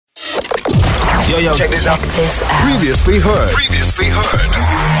Yo, check this out. Previously heard.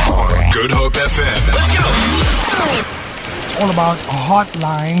 Good Hope FM. Let's go. All about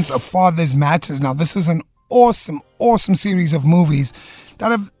Heartlines, A Father's Matters. Now, this is an awesome series of movies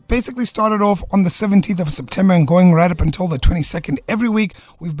that have basically started off on the 17th of September and going right up until the 22nd. Every week,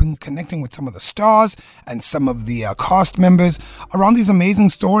 we've been connecting with some of the stars and some of the cast members around these amazing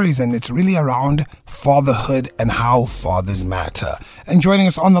stories, and it's really around fatherhood and how fathers matter. And joining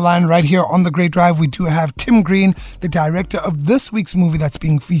us on the line right here on The Great Drive, we do have Tim Greene, the director of this week's movie that's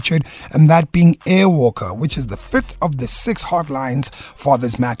being featured, and that being Airwalker, which is the fifth of the 6 Heartlines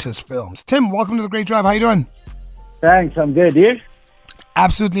Fathers Matters films. Tim, welcome to The Great Drive. How you doing? Thanks, I'm good. You?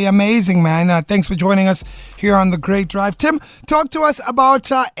 Absolutely amazing, man. Thanks for joining us here on The Great Drive. Tim, talk to us about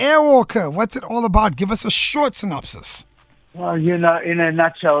Airwalker. What's it all about? Give us a short synopsis. Well, in a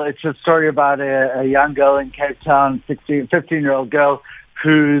nutshell, it's a story about a young girl in Cape Town, 15-year-old girl,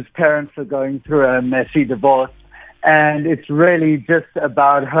 whose parents are going through a messy divorce. And it's really just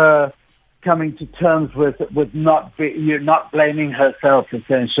about her coming to terms with not blaming herself,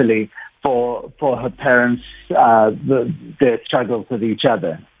 essentially, for her parents, their struggles with each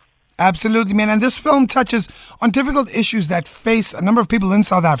other. Absolutely, man. And this film touches on difficult issues that face a number of people in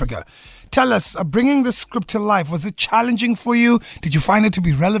South Africa. Tell us, bringing this script to life, was it challenging for you? Did you find it to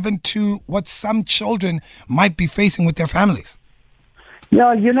be relevant to what some children might be facing with their families?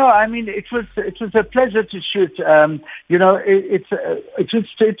 Yeah, it was a pleasure to shoot. It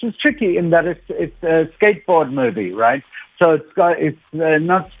was tricky in that it's a skateboard movie, right? So it's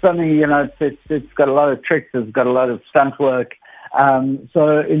not something, it's got a lot of tricks, it's got a lot of stunt work.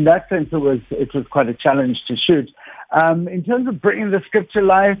 So in that sense, it was quite a challenge to shoot. In terms of bringing the script to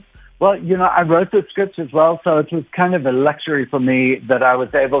life, well, I wrote the script as well, so it was kind of a luxury for me that I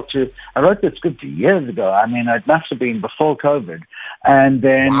was able to. I wrote the script years ago. I mean, it must have been before COVID. And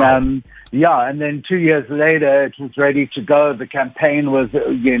then, wow. And then 2 years later, it was ready to go. The campaign was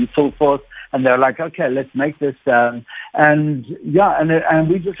in full force. And they're like, okay, let's make this. And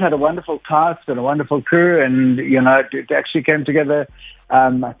we just had a wonderful cast and a wonderful crew. And, it actually came together.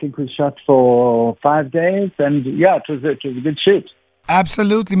 I think we shot for 5 days. And, it was a good shoot.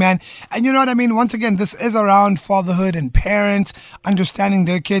 Absolutely, man. And you know what I mean? Once again, this is around fatherhood and parents understanding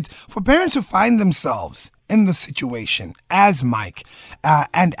their kids. For parents who find themselves in the situation as Mike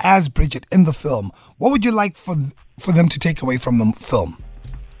and as Bridget in the film, what would you like for them to take away from the film?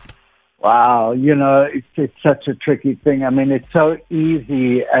 Wow, it's such a tricky thing. I mean, it's so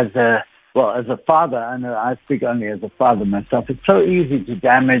easy as a father. I know I speak only as a father myself. It's so easy to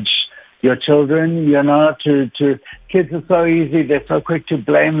damage your children, to kids are so easy. They're so quick to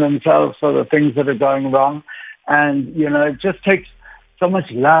blame themselves for the things that are going wrong. And, it just takes so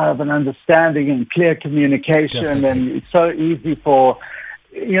much love and understanding and clear communication. Definitely. And it's so easy for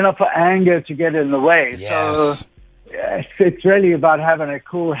anger to get in the way. Yes. So it's really about having a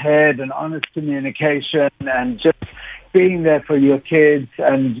cool head and honest communication and just being there for your kids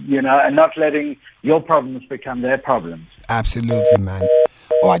and, and not letting your problems become their problems. Absolutely, man.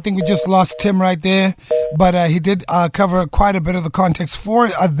 Oh, I think we just lost Tim right there, but he did cover quite a bit of the context for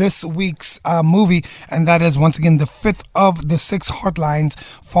this week's movie, and that is, once again, the fifth of the 6 Heartlines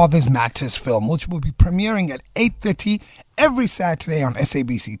Fathers Matters film, which will be premiering at 8:30 every Saturday on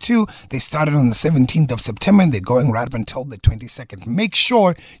SABC2. They started on the 17th of September, and they're going right up until the 22nd. Make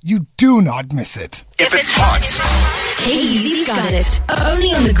sure you do not miss it. If it's hot. He's got it.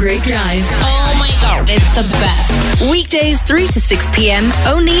 Only on The Great Drive. Oh my God. It's the best. Weekdays 3 to 6 p.m.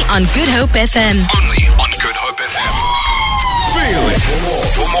 only on Good Hope FM. Only on Good Hope FM. Feel it.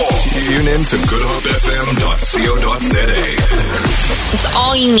 For more, tune in to goodhopefm.co.za. It's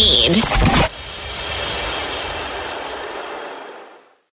all you need.